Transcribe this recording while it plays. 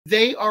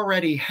they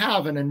already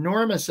have an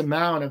enormous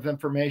amount of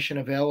information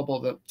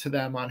available to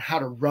them on how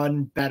to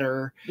run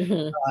better,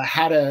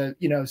 how to,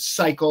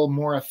 cycle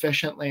more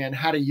efficiently, and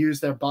how to use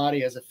their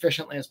body as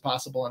efficiently as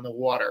possible in the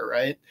water,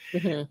 right?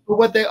 But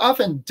what they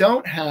often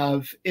don't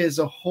have is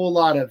a whole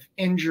lot of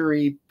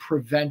injury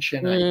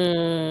prevention.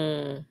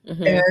 And,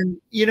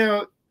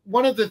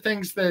 one of the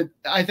things that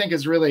I think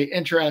is really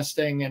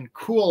interesting and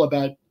cool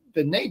about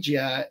the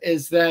NAGIA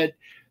is that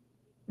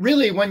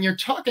really when you're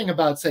talking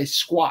about, say,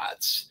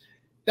 squats,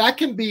 that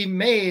can be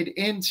made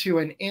into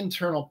an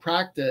internal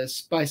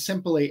practice by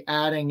simply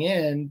adding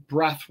in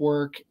breath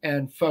work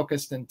and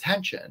focused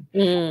intention.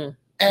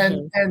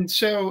 And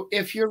so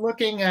if you're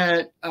looking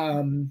at,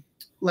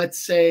 let's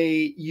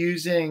say,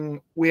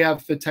 we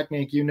have the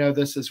technique,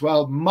 this as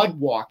well, mud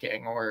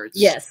walking, or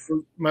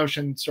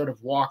motion sort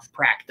of walk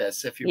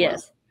practice, if you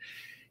will.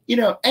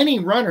 Any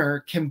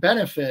runner can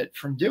benefit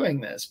from doing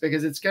this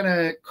because it's going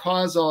to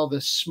cause all the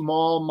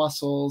small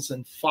muscles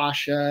and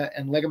fascia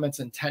and ligaments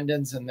and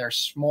tendons in their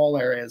small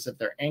areas of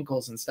their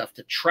ankles and stuff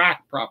to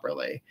track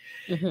properly.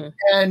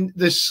 And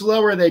the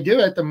slower they do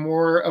it, the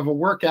more of a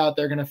workout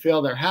they're going to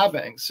feel they're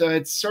having. So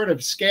it's sort of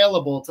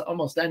scalable to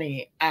almost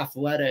any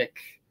athletic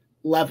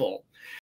level.